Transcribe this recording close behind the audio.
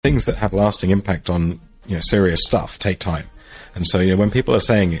things that have lasting impact on serious stuff take time. And so when people are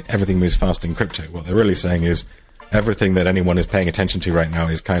saying everything moves fast in crypto, what they're really saying is everything that anyone is paying attention to right now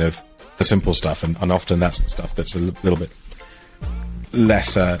is kind of the simple stuff, and often that's the stuff that's a little bit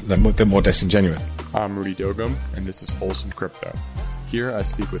less, a bit more disingenuous. I'm Rudy Dogum, and this is Wholesome Crypto. Here I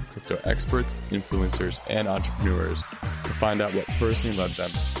speak with crypto experts, influencers, and entrepreneurs to find out what personally led them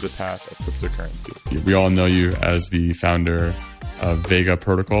to the path of cryptocurrency. We all know you as the founder of Vega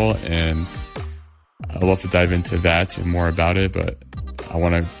protocol, and I'd love to dive into that and more about it, but I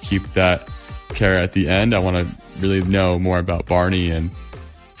want to keep that carrot at the end. I want to really know more about Barney and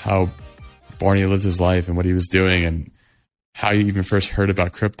how Barney lived his life and what he was doing and how you even first heard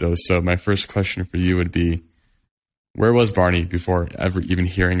about crypto. So my first question for you would be, where was Barney before ever even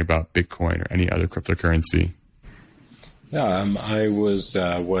hearing about Bitcoin or any other cryptocurrency? Yeah, I was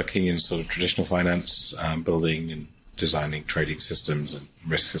working in sort of traditional finance, building and designing trading systems and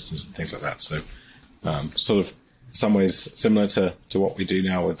risk systems and things like that. So sort of in some ways similar to what we do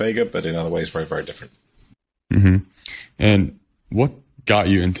now with Vega, but in other ways very, very different. Mm-hmm. And what got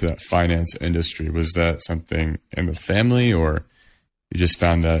you into that finance industry? Was that something in the family, or you just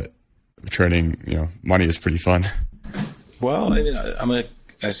found that trading, money is pretty fun? Well, I mean,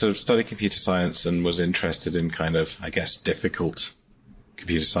 I sort of studied computer science and was interested in kind of, I guess, difficult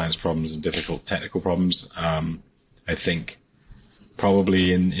computer science problems and difficult technical problems. I think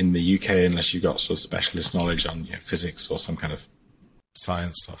probably in the UK, unless you've got sort of specialist knowledge on physics or some kind of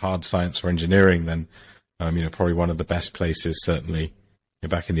science or hard science or engineering, then probably one of the best places, certainly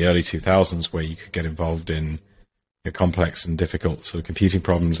back in the early 2000s, where you could get involved in complex and difficult sort of computing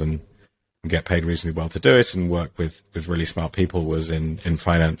problems and get paid reasonably well to do it and work with really smart people, was in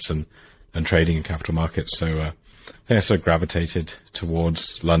finance and trading and capital markets. So I think I sort of gravitated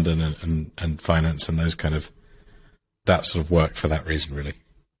towards London and finance and those kind of, that sort of work for that reason, really.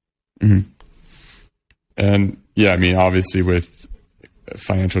 Mm-hmm. And yeah, I mean, obviously with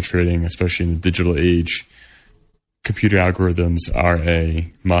financial trading, especially in the digital age, computer algorithms are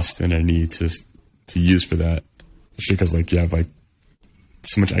a must and a need to use for that, especially because you have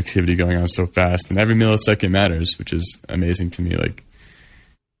so much activity going on so fast, and every millisecond matters, which is amazing to me.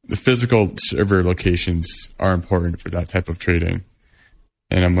 The physical server locations are important for that type of trading.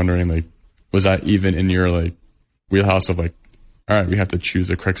 And I'm wondering, was that even in your wheelhouse of all right, we have to choose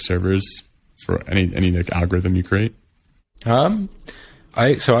the correct servers for any algorithm you create?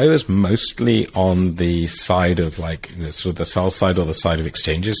 I was mostly on the side of sort of the sell side or the side of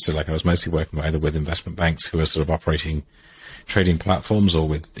exchanges. So I was mostly working either with investment banks who are sort of operating trading platforms, or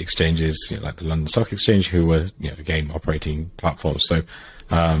with exchanges like the London Stock Exchange, who were again operating platforms. So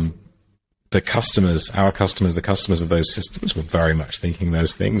the customers of those systems were very much thinking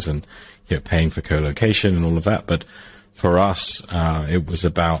those things and paying for co-location and all of that. But for us, it was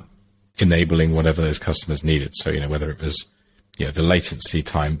about enabling whatever those customers needed. So whether it was the latency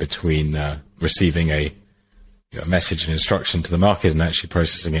time between receiving a message and instruction to the market and actually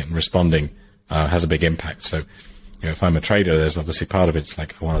processing it and responding has a big impact. So if I'm a trader, there's obviously part of it's I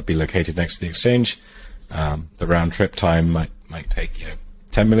want to be located next to the exchange. The round trip time might take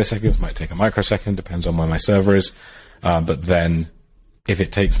 10 milliseconds, might take a microsecond, depends on where my server is. But then if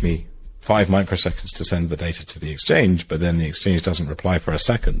it takes me 5 microseconds to send the data to the exchange, but then the exchange doesn't reply for a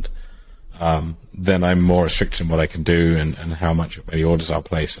second, then I'm more restricted in what I can do and how much maybe orders I'll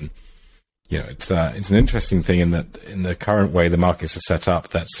place. And it's an interesting thing in that in the current way the markets are set up,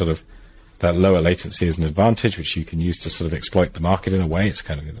 that sort of that lower latency is an advantage which you can use to sort of exploit the market in a way. It's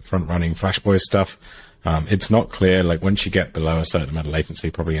kind of the front running Flash Boys stuff. It's not clear, once you get below a certain amount of latency,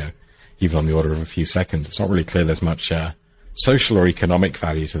 probably even on the order of a few seconds, it's not really clear there's much social or economic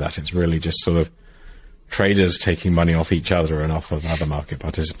value to that. It's really just sort of traders taking money off each other and off of other market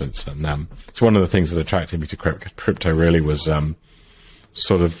participants. And it's one of the things that attracted me to crypto really was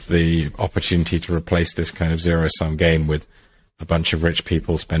sort of the opportunity to replace this kind of zero-sum game with a bunch of rich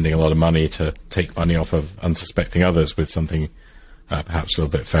people spending a lot of money to take money off of unsuspecting others with something perhaps a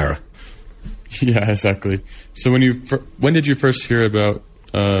little bit fairer. Yeah, exactly. So when did you first hear about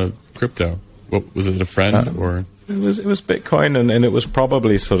crypto? What was it, a friend or? It was Bitcoin, and it was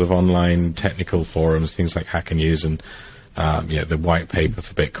probably sort of online technical forums, things like Hacker News and the white paper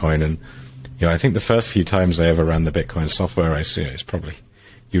for Bitcoin. And I think the first few times I ever ran the Bitcoin software, it's probably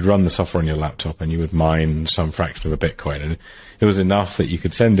you'd run the software on your laptop and you would mine some fraction of a Bitcoin, and it was enough that you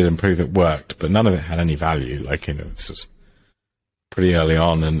could send it and prove it worked, but none of it had any value. This was pretty early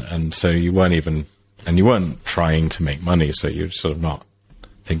on, and so you weren't trying to make money, so you'd sort of not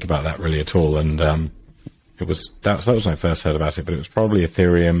think about that really at all. And that was when I first heard about it, but it was probably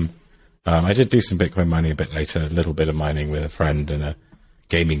Ethereum. I did do some Bitcoin mining a bit later, a little bit of mining with a friend in a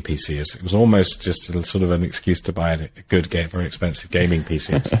gaming PCs. It was almost just a sort of an excuse to buy a good, very expensive gaming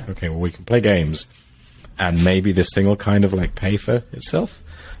PC. It's like, okay, well, we can play games, and maybe this thing will kind of like pay for itself.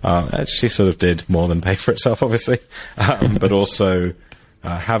 It actually sort of did more than pay for itself, obviously, but also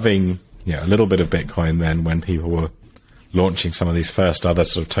having a little bit of Bitcoin then when people were launching some of these first other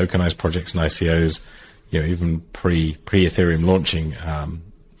sort of tokenized projects and ICOs, even pre-Ethereum launching,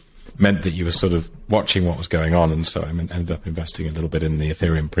 meant that you were sort of watching what was going on. And so I ended up investing a little bit in the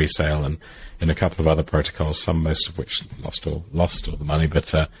Ethereum pre-sale and in a couple of other protocols, most of which lost all the money,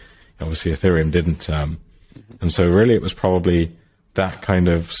 but obviously Ethereum didn't. And so really it was probably that kind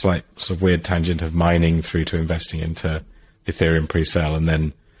of slight sort of weird tangent of mining through to investing into Ethereum pre-sale and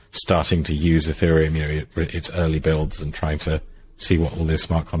then starting to use Ethereum, its early builds and trying to see what all these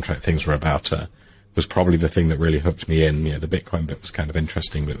smart contract things were about, was probably the thing that really hooked me in. The Bitcoin bit was kind of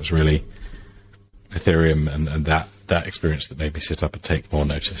interesting, but it was really Ethereum and that experience that made me sit up and take more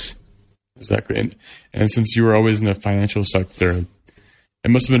notice. Exactly. And since you were always in the financial sector,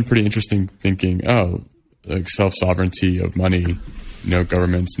 it must have been pretty interesting thinking, like self-sovereignty of money, no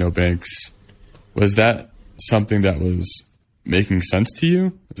governments, no banks. Was that something that was making sense to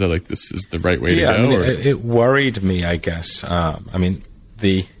you? Is that like, this is the right way to go? It worried me, I guess.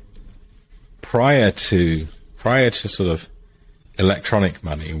 Prior to sort of electronic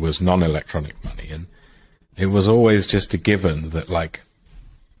money was non-electronic money, and it was always just a given that, like,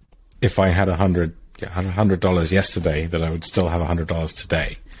 if I had $100 yesterday, that I would still have $100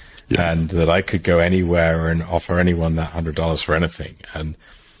 today, and that I could go anywhere and offer anyone that $100 for anything. And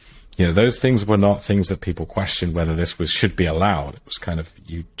those things were not things that people questioned whether this should be allowed. It was kind of,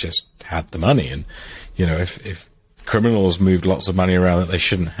 you just had the money, and if criminals moved lots of money around that they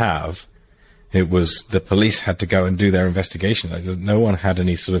shouldn't have, it was the police had to go and do their investigation. Like, no one had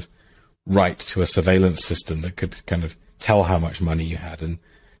any sort of right to a surveillance system that could kind of tell how much money you had and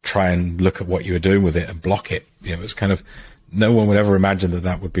try and look at what you were doing with it and block it. It was kind of, no one would ever imagine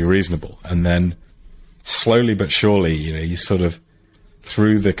that would be reasonable. And then slowly but surely, you sort of,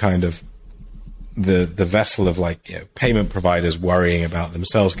 through the kind of the vessel of payment providers worrying about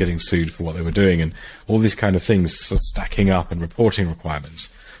themselves getting sued for what they were doing and all these kind of things sort of stacking up and reporting requirements,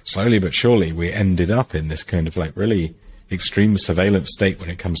 slowly but surely we ended up in this kind of really extreme surveillance state when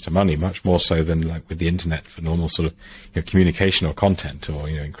it comes to money, much more so than like with the internet for normal sort of communication or content or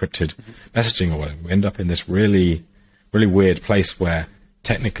encrypted messaging or whatever. We end up in this really, really weird place where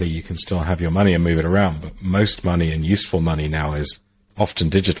technically you can still have your money and move it around, but most money and useful money now is often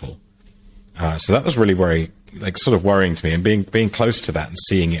digital. So that was really sort of worrying to me, and being close to that and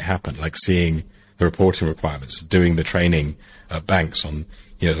seeing it happen, like seeing the reporting requirements, doing the training at banks on,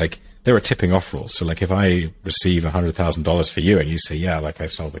 there are tipping off rules. So like if I receive $100,000 for you and you say, I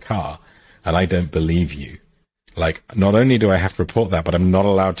sold the car, and I don't believe you, like not only do I have to report that, but I'm not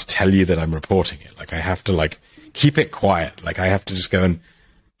allowed to tell you that I'm reporting it. Like I have to keep it quiet. Like I have to just go and,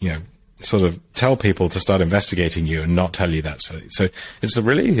 sort of tell people to start investigating you and not tell you that. So it's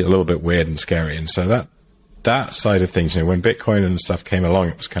really a little bit weird and scary. And so that side of things, when Bitcoin and stuff came along,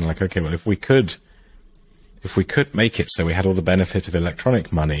 it was kind of like, okay, well, if we could make it so we had all the benefit of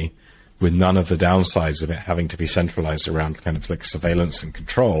electronic money with none of the downsides of it having to be centralized around kind of like surveillance and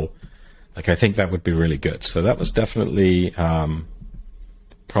control, like I think that would be really good. So that was definitely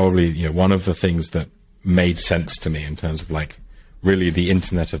probably one of the things that made sense to me in terms of like really the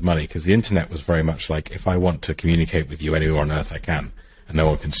internet of money, because the internet was very much like, if I want to communicate with you anywhere on earth I can, and no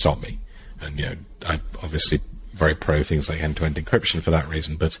one can stop me. And I'm obviously very pro things like end-to-end encryption for that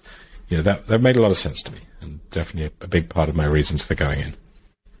reason, but that made a lot of sense to me, and definitely a big part of my reasons for going in.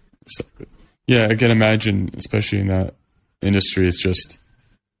 Exactly. Yeah, I can imagine, especially in that industry, it's just,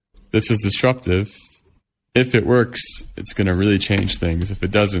 this is disruptive. If it works, it's going to really change things. If it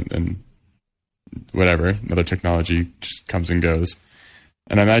doesn't, then whatever, another technology just comes and goes.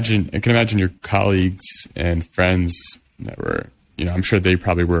 And I can imagine your colleagues and friends that were, I'm sure they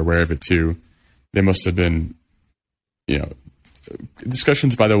probably were aware of it too. They must have been,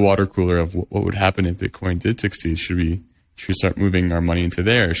 discussions by the water cooler of what would happen if Bitcoin did succeed. Should we start moving our money into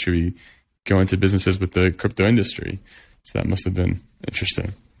there? Should we go into businesses with the crypto industry? So that must have been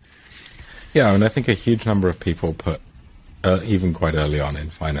interesting. Yeah, and I think a huge number of people even quite early on in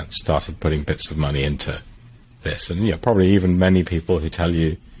finance, started putting bits of money into this. And probably even many people who tell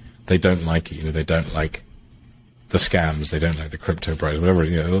you they don't like it, they don't like the scams, they don't like the crypto bros, whatever.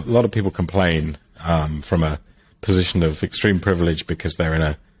 A lot of people complain from a position of extreme privilege because they're in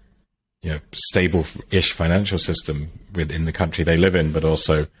a stable-ish financial system within the country they live in, but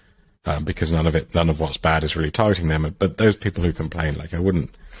also because none of what's bad is really targeting them. But those people who complain, I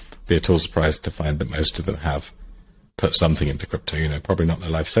wouldn't be at all surprised to find that most of them have put something into crypto, probably not their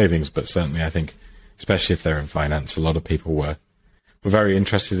life savings, but certainly I think, especially if they're in finance, a lot of people were very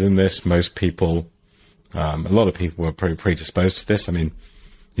interested in this. Most people, a lot of people were pretty predisposed to this. I mean,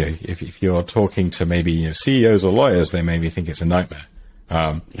 if you're talking to maybe CEOs or lawyers, they maybe think it's a nightmare.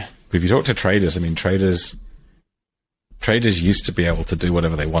 But if you talk to traders, I mean, traders used to be able to do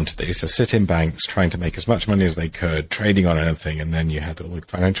whatever they wanted. They used to sit in banks trying to make as much money as they could, trading on anything, and then you had the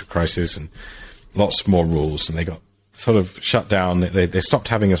financial crisis and lots more rules, and they got sort of shut down. They stopped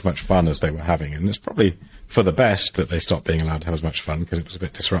having as much fun as they were having, and it's probably for the best that they stopped being allowed to have as much fun because it was a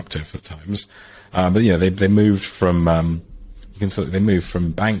bit disruptive at times. But they moved from they moved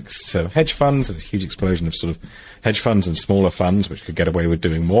from banks to hedge funds, and a huge explosion of sort of hedge funds and smaller funds, which could get away with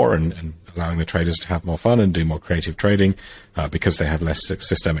doing more and allowing the traders to have more fun and do more creative trading because they have less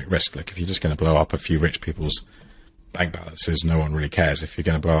systemic risk. Like if you're just going to blow up a few rich people's bank balances, no one really cares. If you're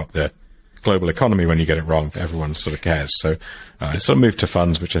going to blow up the global economy when you get it wrong, everyone sort of cares. So it sort of moved to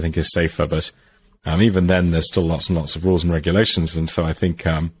funds, which I think is safer. But even then, there's still lots and lots of rules and regulations. And so I think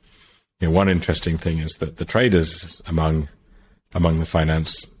one interesting thing is that the traders among the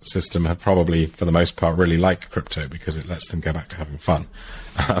finance system have probably, for the most part, really liked crypto because it lets them go back to having fun.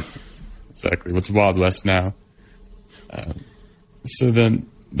 Exactly. What's Wild West now? So then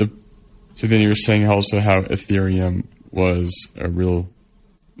you were saying also how Ethereum was a real,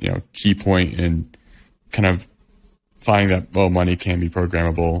 key point in kind of finding that, money can be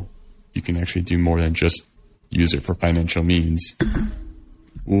programmable. You can actually do more than just use it for financial means.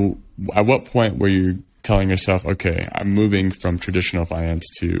 Well, at what point were you telling yourself, okay, I'm moving from traditional finance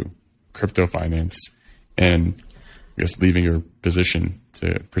to crypto finance, and I guess leaving your position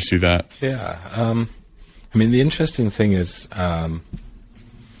to pursue that? Yeah. I mean, the interesting thing is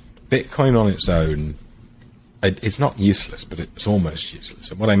Bitcoin on its own, it's not useless, but it's almost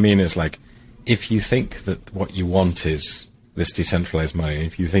useless. And what I mean is, like, if you think that what you want is this decentralized money,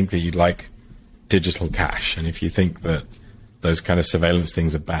 if you think that you'd like digital cash, and if you think that those kind of surveillance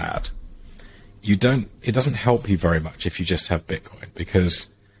things are bad, it doesn't help you very much if you just have Bitcoin,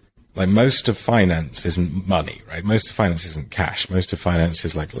 because like most of finance isn't money, right? Most of finance isn't cash. Most of finance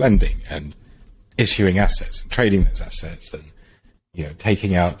is like lending and issuing assets and trading those assets and,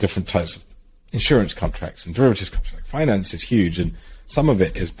 taking out different types of insurance contracts and derivatives contracts. Like finance is huge, and some of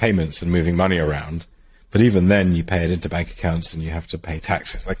it is payments and moving money around. But even then you pay it into bank accounts and you have to pay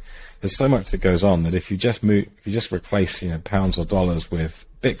taxes. Like there's so much that goes on that if you just replace, pounds or dollars with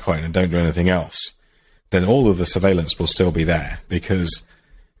Bitcoin and don't do anything else, then all of the surveillance will still be there, because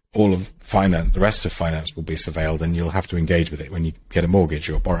all of finance, the rest of finance will be surveilled, and you'll have to engage with it when you get a mortgage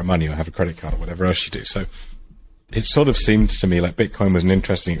or borrow money or have a credit card or whatever else you do. So it sort of seemed to me like Bitcoin was an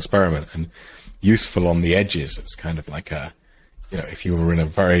interesting experiment and useful on the edges. It's kind of like if you were in a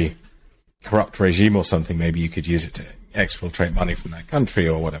very corrupt regime or something, maybe you could use it to exfiltrate money from that country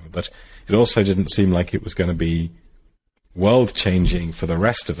or whatever. But it also didn't seem like it was going to be world-changing for the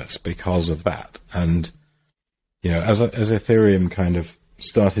rest of us because of that. And, as Ethereum kind of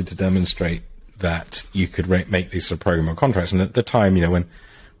started to demonstrate that you could make these sort of programmable contracts, and at the time,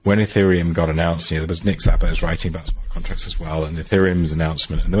 when Ethereum got announced, there was Nick Szabo's writing about smart contracts as well, and Ethereum's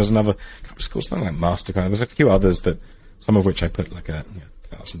announcement, and there was another company called something like Mastercard. There's a few others some of which I put like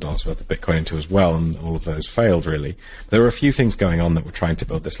 $1,000 worth of Bitcoin into as well, and all of those failed really. There were a few things going on that were trying to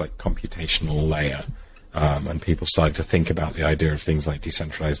build this like computational layer, and people started to think about the idea of things like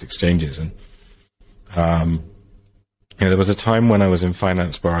decentralized exchanges. And there was a time when I was in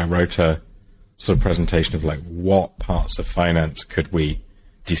finance where I wrote a sort of presentation of like what parts of finance could we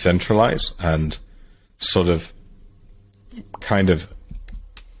decentralize, and sort of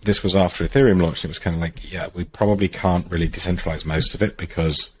this was after Ethereum launched. It was kind of like, yeah, we probably can't really decentralize most of it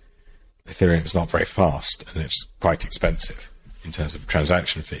because Ethereum is not very fast and it's quite expensive in terms of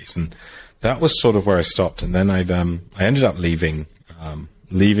transaction fees. And that was sort of where I stopped. And then I ended up leaving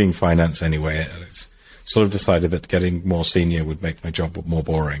finance anyway. It's sort of decided that getting more senior would make my job more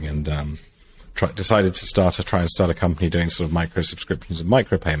boring, and decided to try and start a company doing sort of micro subscriptions and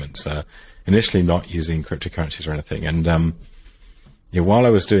micro payments. Initially not using cryptocurrencies or anything. And while I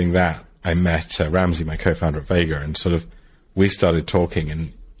was doing that, I met Ramsey, my co-founder at Vega, and sort of we started talking,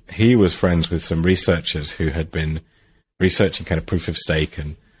 and he was friends with some researchers who had been researching kind of proof of stake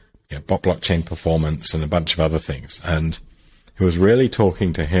and blockchain performance and a bunch of other things. And he was really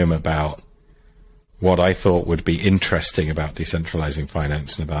talking to him about what I thought would be interesting about decentralizing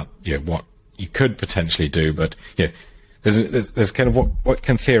finance and about what you could potentially do, but there's kind of what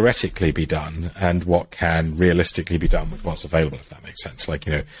can theoretically be done and what can realistically be done with what's available, if that makes sense. Like,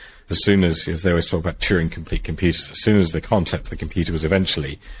 as soon as they always talk about Turing complete computers, as soon as the concept of the computer was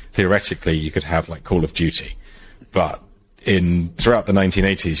eventually, theoretically, you could have like Call of Duty. But throughout the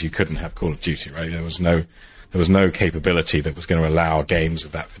 1980s, you couldn't have Call of Duty, right? There was no capability that was going to allow games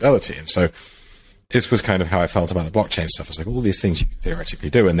of that fidelity. And so this was kind of how I felt about the blockchain stuff. I was like, all these things you could theoretically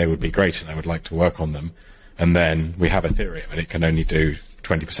do, and they would be great, and I would like to work on them. And then we have Ethereum, and it can only do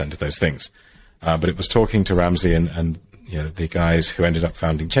 20% of those things. But it was talking to Ramsey and the guys who ended up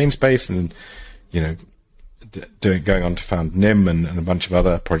founding Chainspace, and going on to found NIM and a bunch of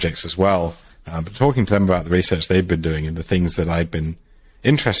other projects as well. But talking to them about the research they'd been doing and the things that I'd been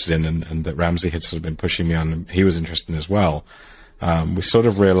interested in, and that Ramsey had sort of been pushing me on, and he was interested in as well. We sort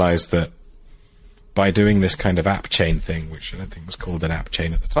of realized that by doing this kind of app chain thing, which I don't think was called an app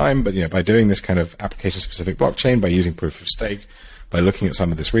chain at the time, but by doing this kind of application-specific blockchain, by using proof of stake, by looking at some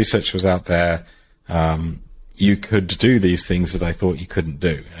of this research was out there, you could do these things that I thought you couldn't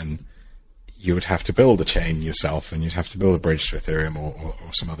do. And you would have to build a chain yourself, and you'd have to build a bridge to Ethereum or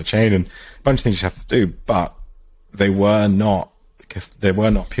some other chain, and a bunch of things you have to do, but they were not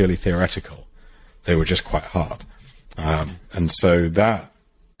purely theoretical. They were just quite hard. And so that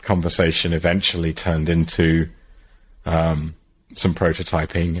conversation eventually turned into some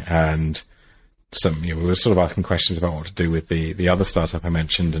prototyping, and we were sort of asking questions about what to do with the other startup I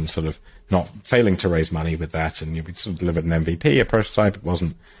mentioned, and sort of not failing to raise money with that. And we sort of delivered an MVP, a prototype. It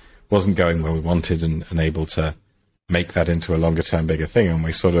wasn't going where we wanted, and able to make that into a longer term, bigger thing. And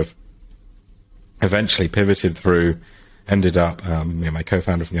we sort of eventually pivoted through, ended up, my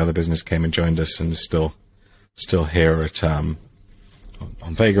co-founder from the other business came and joined us, and is still here at, on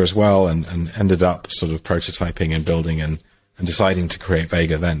Vega as well, and ended up sort of prototyping and building and deciding to create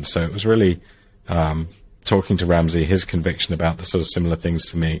Vega then. So it was really, talking to Ramsey, his conviction about the sort of similar things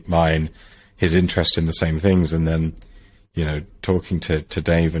to mine, his interest in the same things, and then, talking to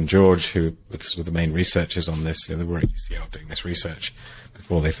Dave and George, who were sort of the main researchers on this. They were at UCL doing this research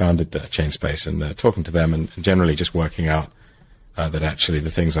before they founded Chainspace, and talking to them and generally just working out that actually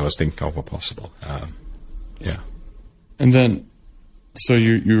the things I was thinking of were possible. And then, so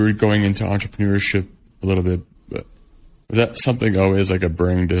you were going into entrepreneurship a little bit, but was that something always like a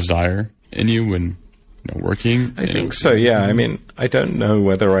burning desire in you when working? I think so, yeah. I mean, I don't know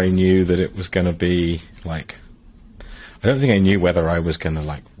whether I knew that it was going to be like, I don't think I knew whether I was going to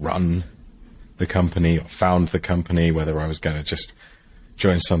like run the company or found the company, whether I was going to just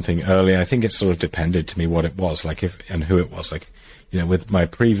join something early. I think it sort of depended to me what it was, like and who it was. Like, with my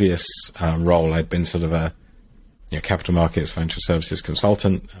previous role, I'd been sort of a capital markets, financial services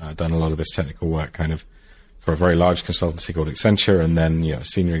consultant, done a lot of this technical work kind of for a very large consultancy called Accenture. And then, a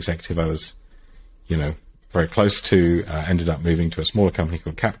senior executive I was, very close to, ended up moving to a smaller company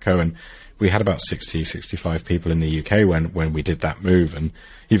called Capco. And we had about 65 people in the UK when we did that move. And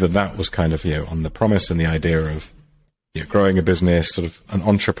even that was kind of, on the promise and the idea of growing a business, sort of an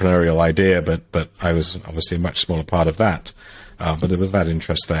entrepreneurial idea, but I was obviously a much smaller part of that. But there was that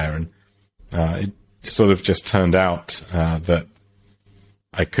interest there. And it sort of just turned out that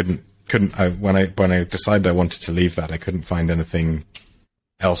I when I decided I wanted to leave that, I couldn't find anything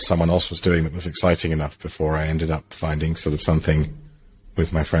else someone else was doing that was exciting enough before I ended up finding sort of something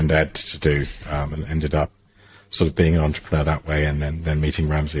with my friend Ed to do, and ended up sort of being an entrepreneur that way, and then meeting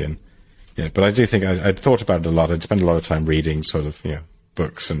Ramsey. And but I do think I'd thought about it a lot. I'd spent a lot of time reading sort of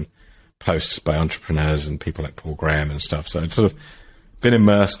books and posts by entrepreneurs and people like Paul Graham and stuff. So I'd sort of been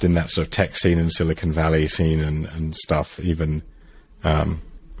immersed in that sort of tech scene and Silicon Valley scene and stuff, even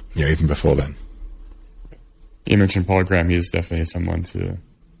even before then. You mentioned Paul Graham. He's definitely someone to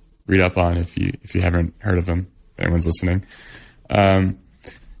read up on if you haven't heard of him. If anyone's listening.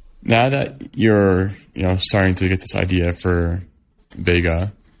 Now that you're starting to get this idea for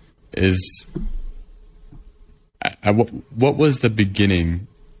Vega, what was the beginning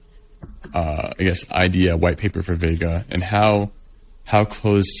idea, white paper for Vega, and how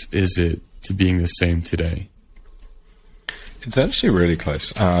close is it to being the same today? It's actually really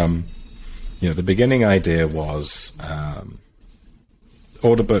close. The beginning idea was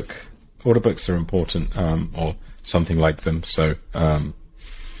order books are important, or something like them. So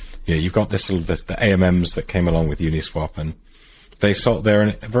you've got this the AMMs that came along with Uniswap, and they're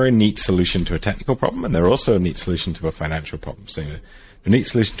a very neat solution to a technical problem, and they're also a neat solution to a financial problem. So a neat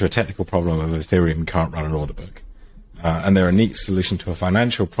solution to a technical problem of Ethereum can't run an order book, and they're a neat solution to a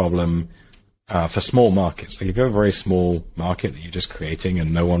financial problem for small markets. Like if you have a very small market that you're just creating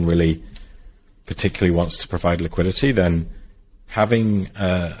and no one really particularly wants to provide liquidity, then having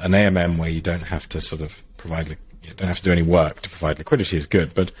an AMM where you don't have to sort of you don't have to do any work to provide liquidity is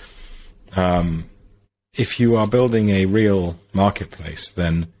good. But if you are building a real marketplace,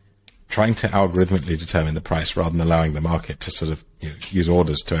 then trying to algorithmically determine the price rather than allowing the market to sort of use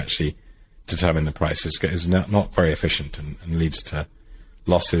orders to actually determine the price is not very efficient and leads to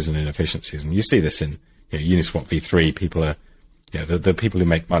losses and inefficiencies. And you see this in Uniswap v3. People are, the people who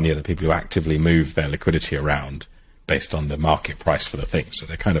make money are the people who actively move their liquidity around based on the market price for the thing. So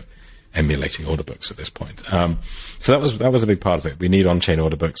they're kind of emulating order books at this point. So that was a big part of it. We need on-chain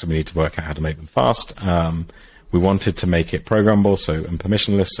order books, and we need to work out how to make them fast. We wanted to make it programmable and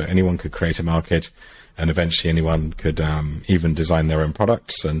permissionless, so anyone could create a market, and eventually anyone could even design their own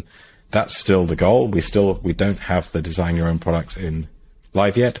products. And that's still the goal. We don't have the design your own products in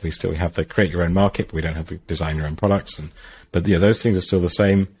live yet. We have the create your own market, but we don't have the design your own products. But those things are still the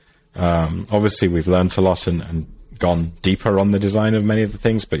same. Obviously, we've learned a lot and gone deeper on the design of many of the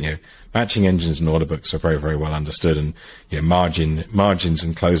things, but matching engines and order books are very, very well understood, and margins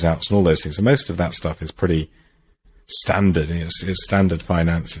and closeouts and all those things. So most of that stuff is pretty standard. It's standard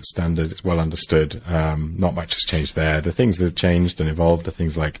finance. It's well understood. Not much has changed there. The things that have changed and evolved are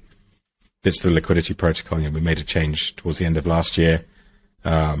things like bits of the liquidity protocol. We made a change towards the end of last year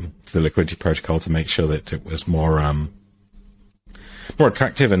to the liquidity protocol to make sure that it was more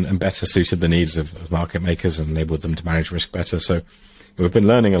attractive and better suited the needs of market makers and enabled them to manage risk better. So we've been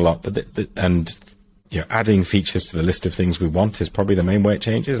learning a lot, but adding features to the list of things we want is probably the main way it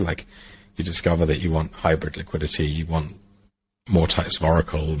changes. Like, you discover that you want hybrid liquidity, you want more types of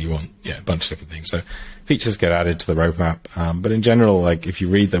Oracle, you want a bunch of different things. So features get added to the roadmap. But in general, like, if you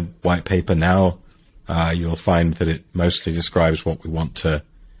read the white paper now, you'll find that it mostly describes what we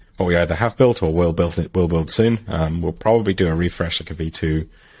either have built or will build soon. We'll probably do a refresh, like a V2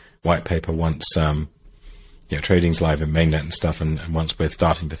 white paper, once trading's live in mainnet and stuff, and once we're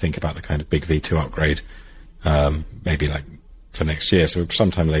starting to think about the kind of big V2 upgrade, maybe like for next year. So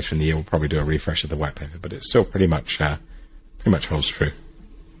sometime later in the year, we'll probably do a refresh of the white paper, but it's still pretty much holds true.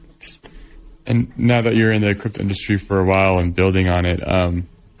 And now that you're in the crypto industry for a while and building on it,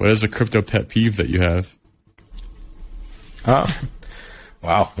 what is a crypto pet peeve that you have?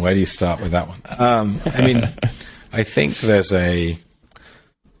 Wow, where do you start with that one? I think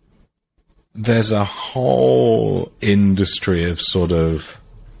there's a whole industry of sort of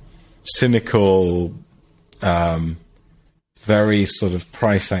cynical, very sort of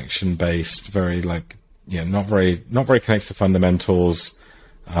price action based, very not very connected to fundamentals.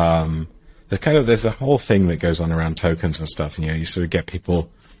 There's a whole thing that goes on around tokens and stuff, and you sort of get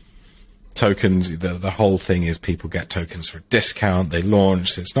people. Tokens, the whole thing is people get tokens for a discount, they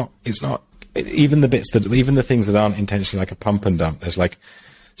launch. It's not even the things that aren't intentionally like a pump and dump. There's like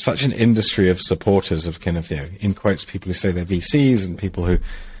such an industry of supporters of kind of, in quotes, people who say they're VCs and people who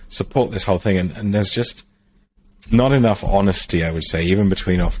support this whole thing. And there's just not enough honesty, I would say, even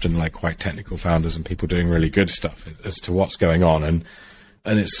between often like quite technical founders and people doing really good stuff as to what's going on. And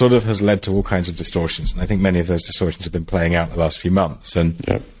it sort of has led to all kinds of distortions. And I think many of those distortions have been playing out the last few months. And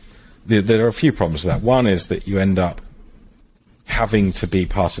yep. There are a few problems with that. One is that you end up having to be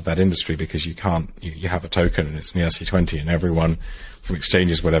part of that industry because you can't. You have a token and it's in the RC20, and everyone from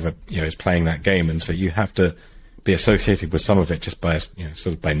exchanges, whatever, is playing that game, and so you have to be associated with some of it just by sort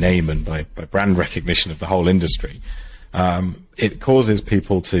of by name and by brand recognition of the whole industry. It causes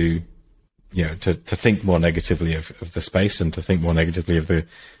people to think more negatively of the space and to think more negatively of the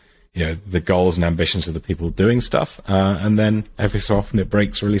goals and ambitions of the people doing stuff, and then every so often it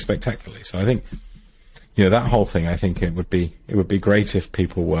breaks really spectacularly. So I think, that whole thing, I think it would be great if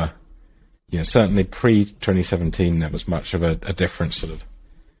people were, certainly pre-2017, there was much of a different sort of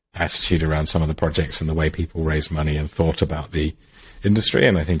attitude around some of the projects and the way people raised money and thought about the industry,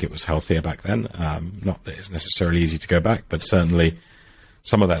 and I think it was healthier back then. Not that it's necessarily easy to go back, but certainly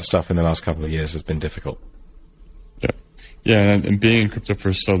some of that stuff in the last couple of years has been difficult. Yeah, and being in crypto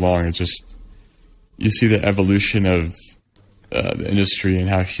for so long, it's just, you see the evolution of the industry and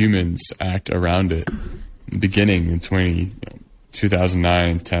how humans act around it. In the beginning, in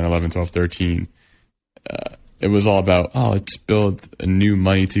 2009, 10, 11, 12, 13, it was all about, let's build a new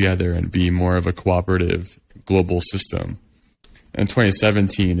money together and be more of a cooperative global system. In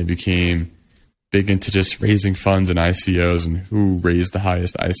 2017, it became big into just raising funds and ICOs and who raised the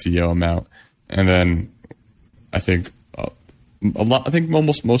highest ICO amount. And then I think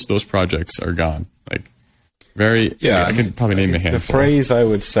almost most of those projects are gone. Like, I can probably name a handful. The phrase I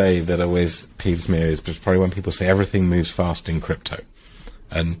would say that always peeves me is probably when people say everything moves fast in crypto.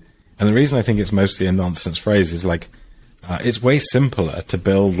 And the reason I think it's mostly a nonsense phrase is like, it's way simpler to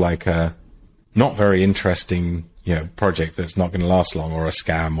build like a not very interesting, project that's not going to last long, or a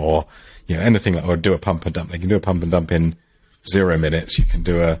scam, or, anything like, or do a pump and dump. They can do a pump and dump in 0 minutes. You can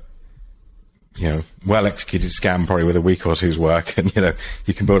do a, well-executed scam probably with a week or two's work, and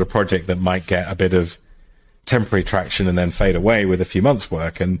you can build a project that might get a bit of temporary traction and then fade away with a few months'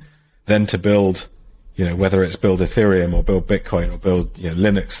 work. And then to build, whether it's build Ethereum or build Bitcoin or build,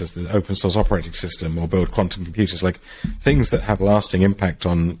 Linux as the open source operating system or build quantum computers, like things that have lasting impact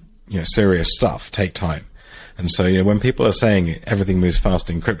on, serious stuff take time. And so, when people are saying everything moves fast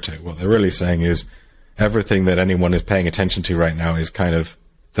in crypto, what they're really saying is everything that anyone is paying attention to right now is kind of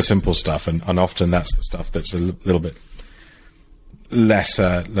the simple stuff. And often that's the stuff that's a little bit less,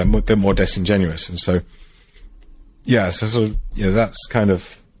 a bit more disingenuous. And so, yeah, so sort of,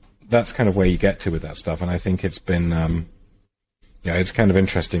 that's kind of where you get to with that stuff. And I think it's been, it's kind of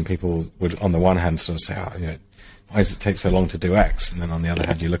interesting. People would, on the one hand, sort of say, why does it take so long to do X? And then on the other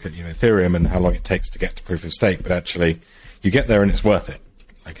hand, you look at Ethereum and how long it takes to get to proof of stake. But actually, you get there and it's worth it.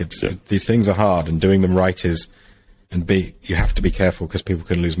 Like these things are hard, and doing them right you have to be careful because people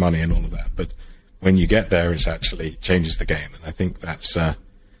can lose money and all of that. But when you get there, it actually changes the game. And I think that's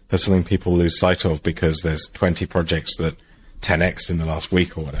something people lose sight of because there's 20 projects that 10x in the last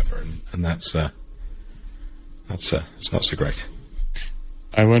week or whatever, and that's it's not so great.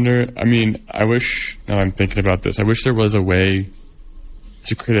 I wonder, I wish, now I'm thinking about this, I wish there was a way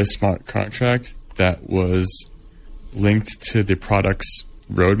to create a smart contract that was linked to the product's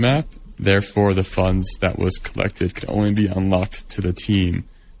roadmap. Therefore, the funds that was collected could only be unlocked to the team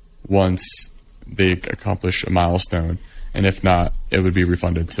once they accomplish a milestone. And if not, it would be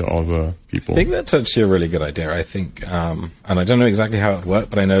refunded to all the people. I think that's actually a really good idea. I think, and I don't know exactly how it would work,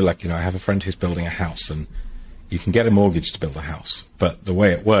 but I know, I have a friend who's building a house, and you can get a mortgage to build a house. But the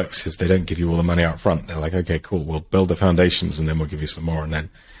way it works is they don't give you all the money out front. They're like, okay, cool, we'll build the foundations, and then we'll give you some more, and then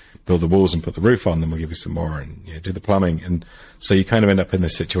build the walls and put the roof on, then we'll give you some more, and do the plumbing. And so you kind of end up in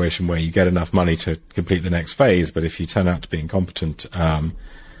this situation where you get enough money to complete the next phase, but if you turn out to be incompetent,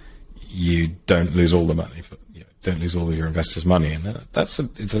 you don't lose all the money, don't lose all of your investors' money. And it's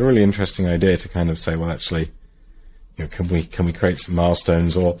a really interesting idea to kind of say, well, actually, can we create some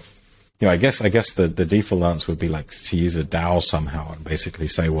milestones? Or, I guess the default answer would be to use a DAO somehow and basically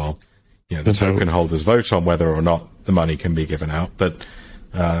say, well, the token holders vote on whether or not the money can be given out. But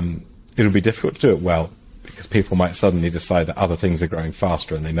it'll be difficult to do it well because people might suddenly decide that other things are growing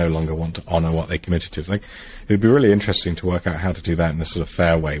faster and they no longer want to honor what they committed to. It's it would be really interesting to work out how to do that in a sort of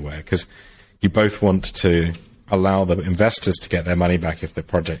fair way, because you both want to allow the investors to get their money back if the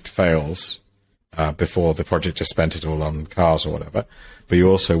project fails before the project has spent it all on cars or whatever. But you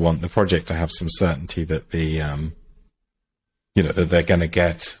also want the project to have some certainty that that they're going to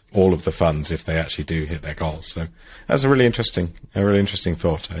get all of the funds if they actually do hit their goals. So that's a really interesting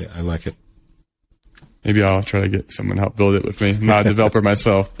thought. I like it. Maybe I'll try to get someone to help build it with me. I'm not a developer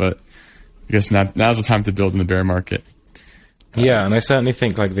myself, but I guess now's the time to build in the bear market. Yeah, and I certainly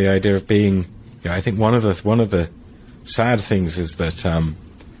think the idea of being, I think one of the sad things is that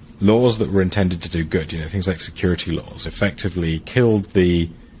laws that were intended to do good, things like security laws, effectively killed the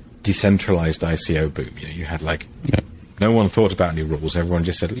decentralized ICO boom. You had no one thought about any rules. Everyone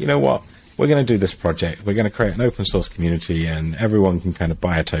just said, you know what, we're going to do this project. We're going to create an open source community, and everyone can kind of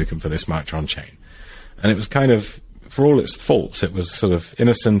buy a token for this much on chain. And it was kind of, for all its faults, it was sort of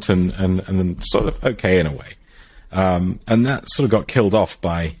innocent and sort of okay in a way. And that sort of got killed off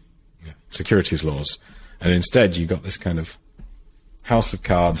by securities laws. And instead you got this kind of house of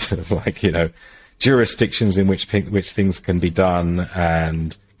cards of jurisdictions in which things can be done,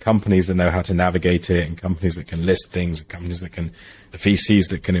 and companies that know how to navigate it, and companies that can list things, and companies the VCs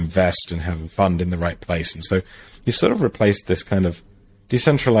that can invest and have a fund in the right place. And so you sort of replaced this kind of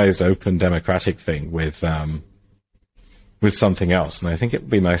decentralized, open, democratic thing with something else. And I think it would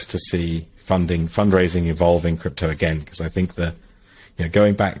be nice to see fundraising evolve in crypto again, because I think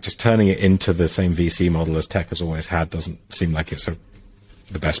going back, just turning it into the same VC model as tech has always had doesn't seem like it's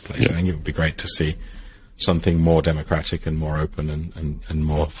the best place. Yeah. I think it would be great to see something more democratic and more open and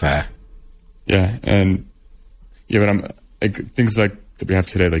more fair. Yeah, and things like that we have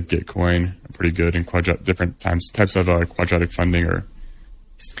today, like Gitcoin, are pretty good, and different types of quadratic funding are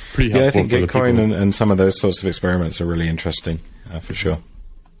pretty helpful. Yeah, I think Gitcoin and some of those sorts of experiments are really interesting, for sure.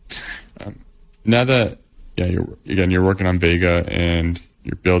 Now that you're working on Vega and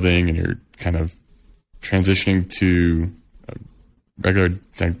you're building and you're kind of transitioning to a regular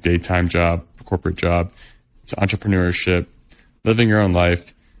daytime job, corporate job, to entrepreneurship, living your own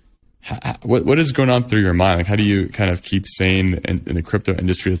life, what is going on through your mind? How do you kind of keep sane in the crypto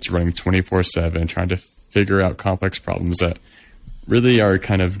industry that's running 24/7, trying to figure out complex problems that really are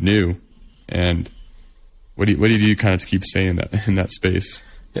kind of new? And what do you do kind of to keep sane in that space?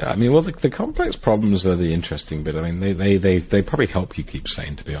 Yeah, the complex problems are the interesting bit. They probably help you keep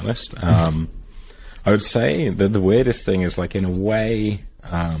sane, to be honest. I would say that the weirdest thing is, in a way,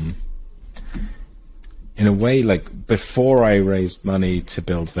 in a way, like before I raised money to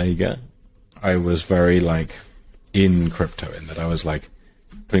build Vega, I was very like in crypto, in that I was like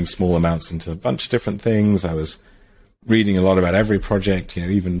putting small amounts into a bunch of different things. I was reading a lot about every project,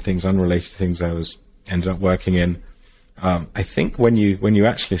 even things unrelated to things I ended up working in. I think when you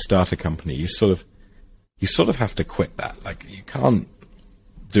actually start a company, you sort of have to quit that. Like, you can't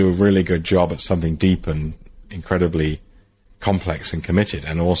do a really good job at something deep and incredibly complex and committed,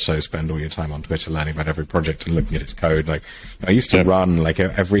 and also spend all your time on Twitter learning about every project and looking at its code. Like, I used to run like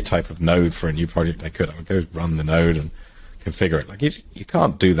every type of node for a new project I could. I would go run the node and configure it. Like, you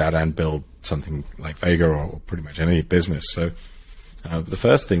can't do that and build something like Vega or pretty much any business. So the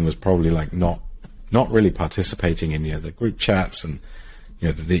first thing was probably like not really participating in the group chats and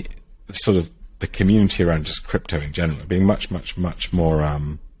the sort of the community around just crypto in general, being much more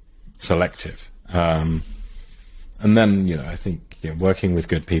selective. And then, I think working with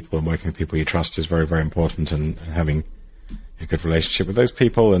good people and working with people you trust is very, very important, and having a good relationship with those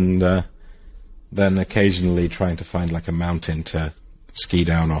people, and then occasionally trying to find like a mountain to ski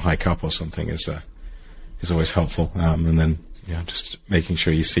down or hike up or something is always helpful. And then just making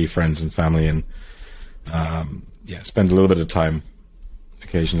sure you see friends and family, and spend a little bit of time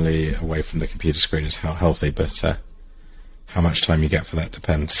occasionally away from the computer screen is healthy, but how much time you get for that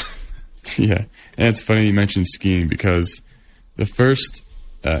depends. Yeah, and it's funny you mentioned skiing, because the first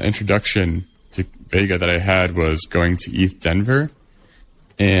introduction to Vega that I had was going to ETH Denver,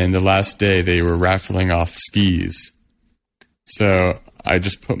 and the last day they were raffling off skis. So I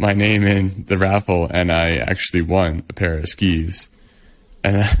just put my name in the raffle, and I actually won a pair of skis.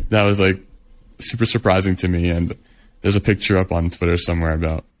 And that was like super surprising to me, and there's a picture up on Twitter somewhere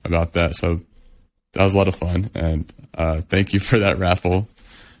about that. So that was a lot of fun, and thank you for that raffle.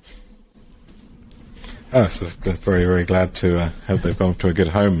 Oh, so very, very glad to hope they've gone to a good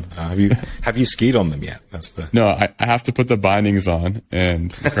home. Have you skied on them yet? No, I have to put the bindings on,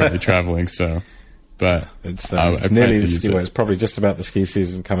 and I'm currently traveling, so. But it's nearly it's probably just about the ski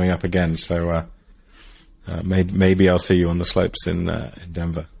season coming up again. So maybe I'll see you on the slopes in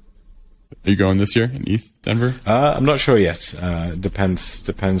Denver. Are you going this year in ETH Denver? I'm not sure yet.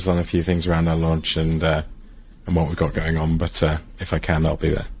 Depends on a few things around our launch and what we've got going on. But if I can, I'll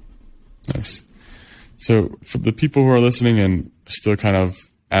be there. Nice. So for the people who are listening and still kind of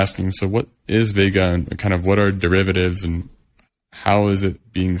asking, so what is Vega, and kind of what are derivatives, and how is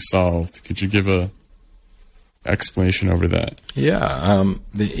it being solved? Could you give a explanation over that? Yeah,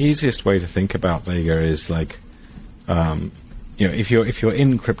 the easiest way to think about Vega is like, if you're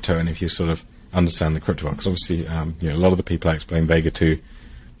in crypto and if you sort of understand the crypto world, because obviously, a lot of the people I explain Vega to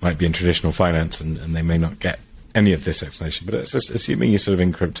might be in traditional finance, and they may not get any of this explanation. But it's just assuming you're sort of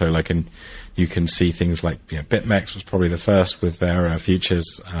in crypto, like, and you can see things like BitMEX was probably the first with their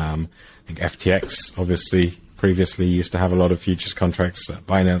futures. I think FTX obviously previously used to have a lot of futures contracts.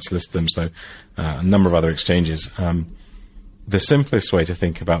 Binance lists them, so a number of other exchanges. The simplest way to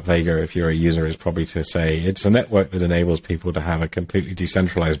think about Vega, if you're a user, is probably to say it's a network that enables people to have a completely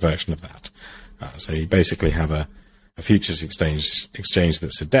decentralized version of that. So you basically have a futures exchange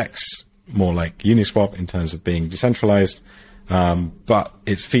that's a DEX, more like Uniswap in terms of being decentralized, but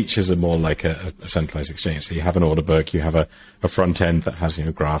its features are more like a centralized exchange. So you have an order book, you have a front end that has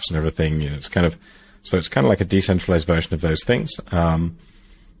graphs and everything. It's kind of like a decentralized version of those things.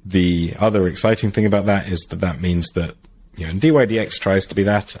 The other exciting thing about that is that means that and DYDX tries to be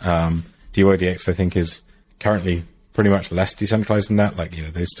that. DYDX I think is currently pretty much less decentralized than that. Like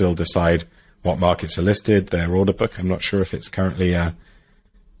they still decide what markets are listed. Their order book, I'm not sure if it's currently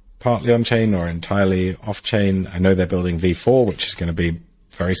partly on-chain or entirely off-chain. I know they're building V4, which is going to be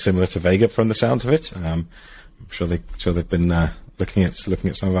very similar to Vega from the sounds of it. I'm sure they've been looking at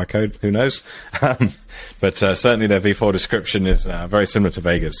some of our code. Who knows? But certainly their V4 description is very similar to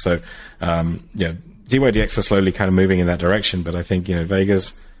Vega's. So DYDX are slowly kind of moving in that direction. But I think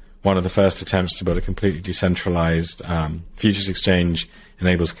Vega's one of the first attempts to build a completely decentralized futures exchange,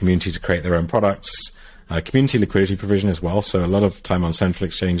 enables community to create their own products. Community liquidity provision as well. So a lot of time on central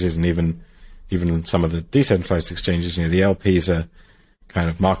exchanges, and even some of the decentralized exchanges, the LPs are kind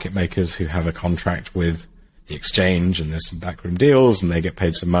of market makers who have a contract with the exchange, and there's some backroom deals, and they get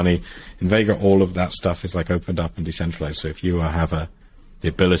paid some money. In Vega, all of that stuff is like opened up and decentralized. So if you have the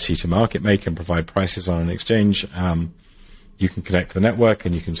ability to market make and provide prices on an exchange, you can connect to the network,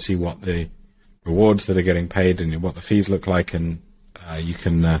 and you can see what the rewards that are getting paid and what the fees look like, and you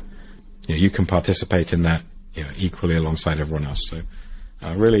can participate in that equally alongside everyone else. So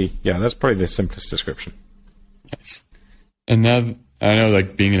really, that's probably the simplest description. Nice. And now I know,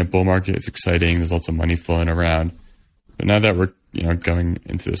 like, being in a bull market is exciting. There's lots of money flowing around. But now that we're going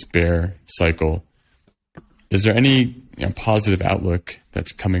into this bear cycle, Is there any positive outlook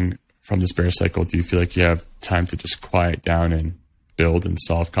that's coming from this bear cycle? Do you feel like you have time to just quiet down and build and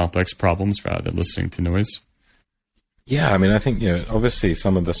solve complex problems rather than listening to noise? Yeah, I mean, I think, obviously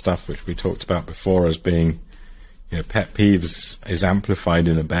some of the stuff which we talked about before as being, pet peeves is amplified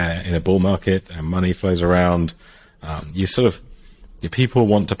in a bull market, and money flows around. People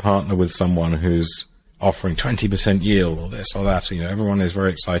want to partner with someone who's offering 20% yield or this or that. Everyone is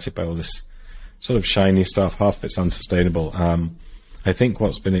very excited by all this sort of shiny stuff. Half of it's unsustainable. I think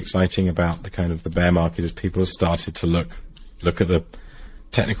what's been exciting about the bear market is people have started to look at the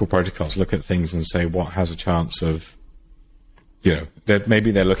technical protocols, look at things and say what has a chance of, maybe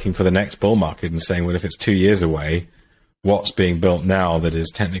they're looking for the next bull market and saying, well, if it's 2 years away, what's being built now that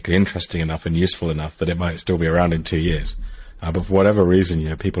is technically interesting enough and useful enough that it might still be around in 2 years? But for whatever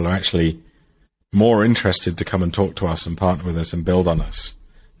reason, people are actually more interested to come and talk to us and partner with us and build on us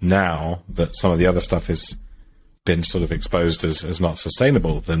now that some of the other stuff has been sort of exposed as not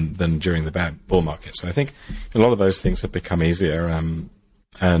sustainable than during the bad bull market. So I think a lot of those things have become easier.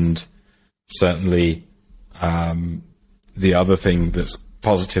 And certainly the other thing that's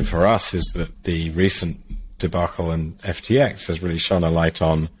positive for us is that the recent debacle in FTX has really shone a light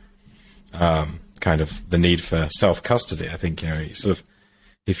on kind of the need for self-custody. I think,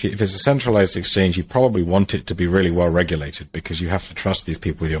 if it's a centralized exchange, you probably want it to be really well regulated because you have to trust these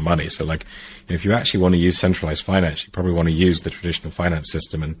people with your money. So if you actually want to use centralized finance, you probably want to use the traditional finance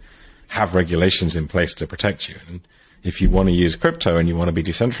system and have regulations in place to protect you. And if you want to use crypto and you want to be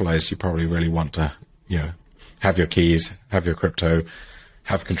decentralized, you probably really want to, have your keys, have your crypto,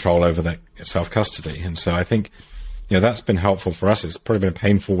 have control over that self-custody. And so I think, that's been helpful for us. It's probably been a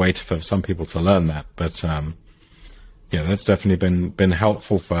painful way for some people to learn that, but that's definitely been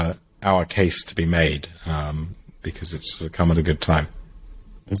helpful for our case to be made, because it's sort of come at a good time.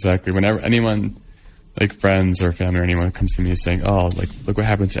 Exactly. Whenever anyone, like friends or family or anyone, comes to me saying, "Oh, look what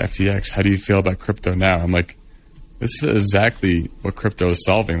happened to FTX. How do you feel about crypto now?" I'm like, this is exactly what crypto is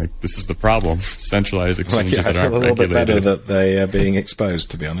solving. This is the problem. Centralized exchanges that aren't regulated. I feel a little bit better that they are being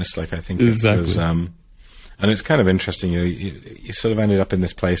exposed, to be honest. I think exactly. It was, and it's kind of interesting. You sort of ended up in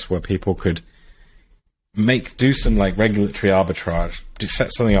this place where people could do some regulatory arbitrage,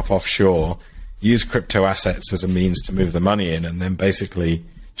 set something up offshore, use crypto assets as a means to move the money in, and then basically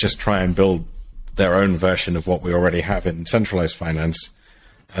just try and build their own version of what we already have in centralized finance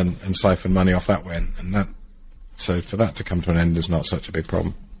and siphon money off that way. So for that to come to an end is not such a big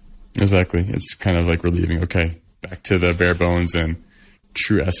problem. Exactly. It's kind of like relieving, back to the bare bones and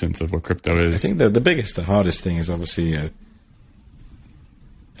true essence of what crypto is. I think the hardest thing is obviously, a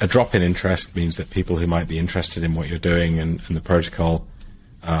drop in interest means that people who might be interested in what you're doing and the protocol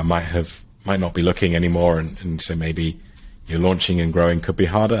might not be looking anymore, and so maybe you're launching and growing could be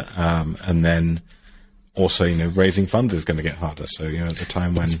harder. And then also, raising funds is going to get harder. So, at the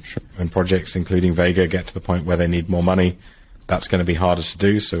time when projects, including Vega, get to the point where they need more money, that's going to be harder to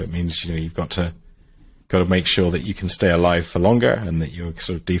do. So it means, you've got to make sure that you can stay alive for longer, and that your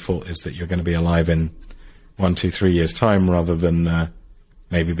sort of default is that you're going to be alive in 1, 2, 3 years' time, rather than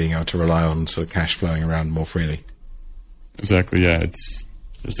maybe being able to rely on sort of cash flowing around more freely. Exactly. Yeah,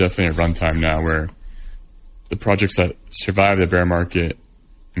 there's definitely a runtime now where the projects that survive the bear market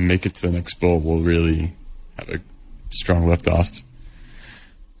and make it to the next bull will really have a strong liftoff.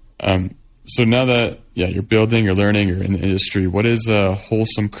 So now that you're building, you're learning, you're in the industry, what is a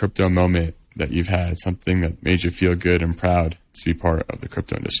wholesome crypto moment that you've had? Something that made you feel good and proud to be part of the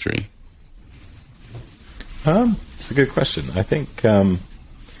crypto industry? It's a good question. I think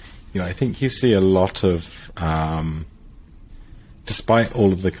I think you see a lot of, despite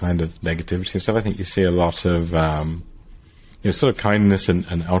all of the kind of negativity and stuff, I think you see a lot of sort of kindness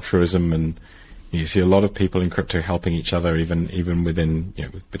and altruism, and you see a lot of people in crypto helping each other, even within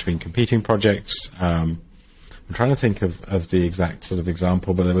between competing projects. I'm trying to think of the exact sort of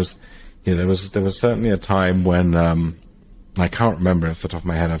example, but there was certainly a time when I can't remember off the top of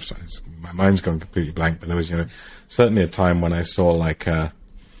my head. My mind's gone completely blank, but there was certainly a time when I saw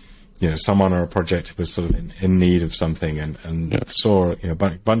someone or a project who was sort of in need of something, and saw a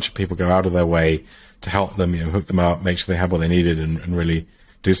bunch of people go out of their way to help them, hook them up, make sure they have what they needed, and really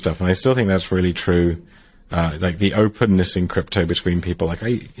do stuff. And I still think that's really true. The openness in crypto between people.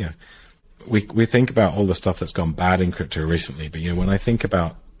 We think about all the stuff that's gone bad in crypto recently, but when I think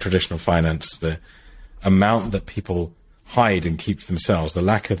about traditional finance, the amount that people hide and keep themselves, the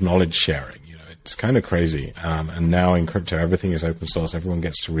lack of knowledge sharing, it's kind of crazy. And now in crypto, everything is open source. Everyone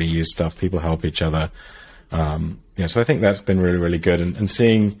gets to reuse stuff. People help each other. So I think that's been really, really good. And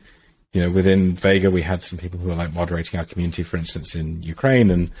seeing, within Vega, we had some people who were moderating our community, for instance, in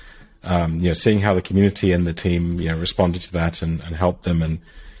Ukraine. And Seeing how the community and the team, responded to that and helped them, and,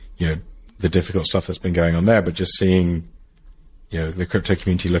 the difficult stuff that's been going on there, but just seeing, the crypto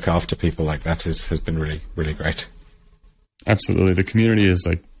community look after people like that has been really, really great. Absolutely. The community is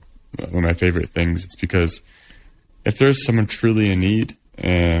like one of my favorite things. It's because if there's someone truly in need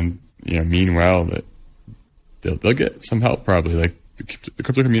and, mean well, that they'll get some help probably. Like the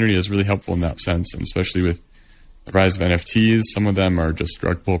crypto community is really helpful in that sense, and especially with the rise of NFTs. Some of them are just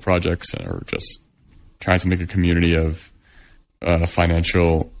rug pull projects and are just trying to make a community of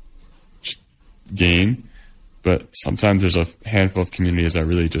financial gain. But sometimes there's a handful of communities that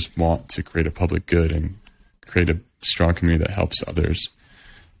really just want to create a public good and create a strong community that helps others.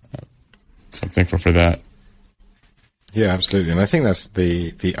 So I'm thankful for that. Yeah, absolutely. And I think that's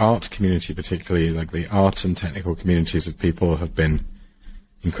the art community, particularly like the art and technical communities of people, have been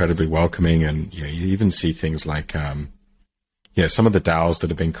incredibly welcoming. And, you even see things like, some of the DAOs that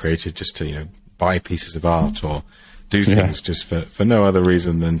have been created just to, buy pieces of art or do things just for no other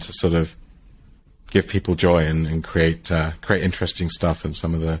reason than to sort of give people joy and create interesting stuff. And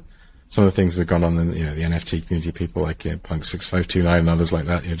some of the things that have gone on in, the NFT community, people like Punk 6529 and others like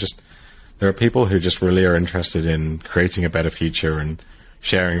that, there are people who just really are interested in creating a better future and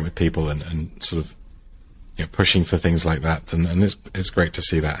sharing it with people and sort of, pushing for things like that. And it's great to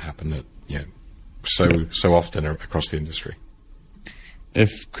see that happen, so often across the industry.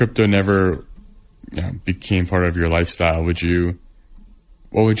 If crypto never became part of your lifestyle, what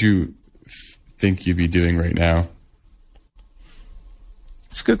would you think you'd be doing right now?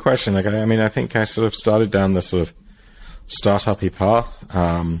 It's a good question. Like, I think I sort of started down the sort of startup-y path.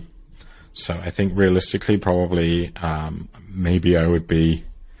 So I think realistically, probably, maybe I would be,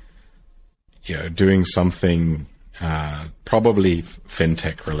 doing something, probably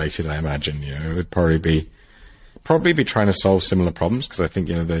fintech related, I imagine. It would probably be trying to solve similar problems, because I think,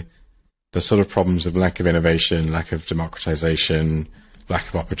 the sort of problems of lack of innovation, lack of democratization, lack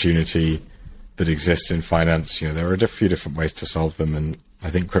of opportunity that exist in finance, there are a few different ways to solve them. And I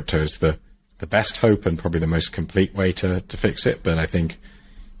think crypto is the best hope and probably the most complete way to fix it. But I think,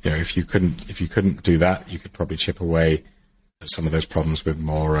 if you couldn't do that, you could probably chip away at some of those problems with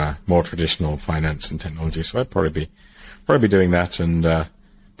more traditional finance and technology. So I'd probably be doing that. And but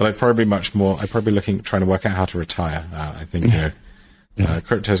I'd probably be trying to work out how to retire. I think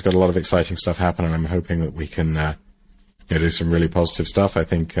crypto's got a lot of exciting stuff happening. I'm hoping that we can do some really positive stuff. I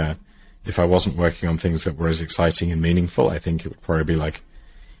think if I wasn't working on things that were as exciting and meaningful, I think it would probably be like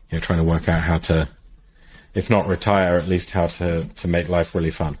trying to work out how to, if not retire, at least how to make life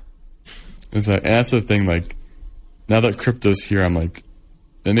really fun. And that's the thing, like, now that crypto's here, I'm like,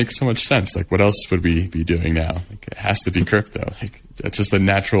 it makes so much sense. Like, what else would we be doing now? Like, it has to be crypto. Like, that's just the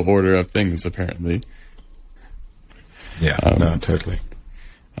natural order of things, apparently. Yeah, no, totally.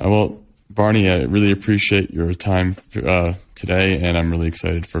 Well, Barney, I really appreciate your time today, and I'm really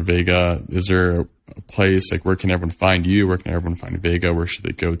excited for Vega. Is there a place, like, where can everyone find you? Where can everyone find Vega? Where should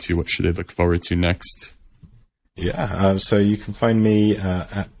they go to? What should they look forward to next? Yeah, so you can find me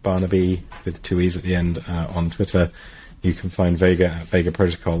at Barnaby with 2 E's at the end on Twitter. You can find Vega at Vega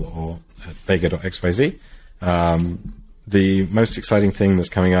Protocol or at vega.xyz. The most exciting thing that's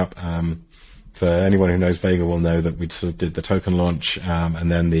coming up, for anyone who knows Vega will know that we sort of did the token launch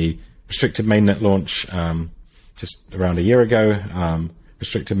and then the restricted mainnet launch just around a year ago.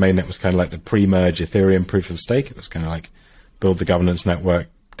 Restricted mainnet was kind of like the pre-merge Ethereum proof of stake. It was kind of like build the governance network,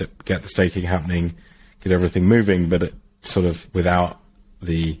 get the staking happening, get everything moving, but it sort of without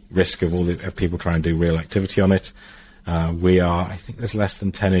the risk of people trying to do real activity on it. I think there's less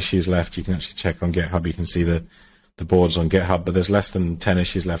than 10 issues left. You can actually check on GitHub. You can see the boards on GitHub, but there's less than 10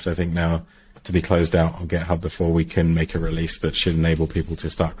 issues left, I think, now to be closed out on GitHub before we can make a release that should enable people to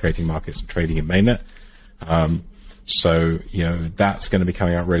start creating markets and trading in mainnet. So, that's going to be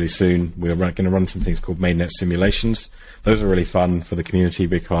coming out really soon. We're going to run some things called mainnet simulations. Those are really fun for the community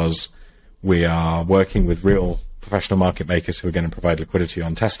because we are working with real professional market makers who are going to provide liquidity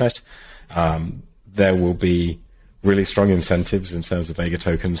on testnet. There will be really strong incentives in terms of Vega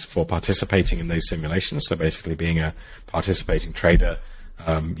tokens for participating in these simulations. So basically being a participating trader,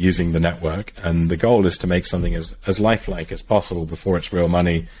 using the network. And the goal is to make something as lifelike as possible before it's real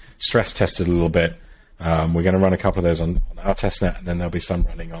money, stress tested a little bit. We're going to run a couple of those on our testnet, and then there'll be some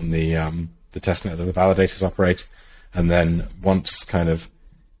running on the testnet that the validators operate. And then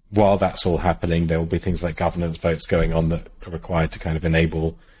while that's all happening, there will be things like governance votes going on that are required to kind of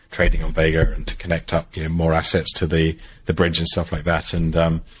enable trading on Vega and to connect up, more assets to the bridge and stuff like that.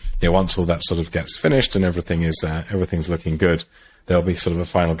 And once all that sort of gets finished and everything's looking good, there'll be sort of a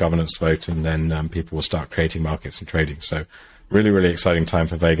final governance vote, and then people will start creating markets and trading. So really, really exciting time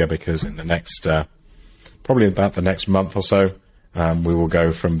for Vega, because in the next, probably about the next month or so, we will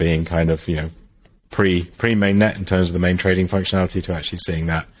go from being kind of, pre-mainnet in terms of the main trading functionality to actually seeing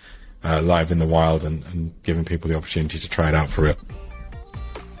that live in the wild and giving people the opportunity to try it out for real.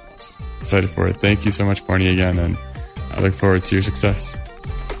 Excited for it. Thank you so much, Barney, again, and I look forward to your success.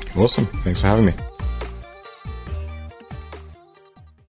 Awesome. Thanks for having me.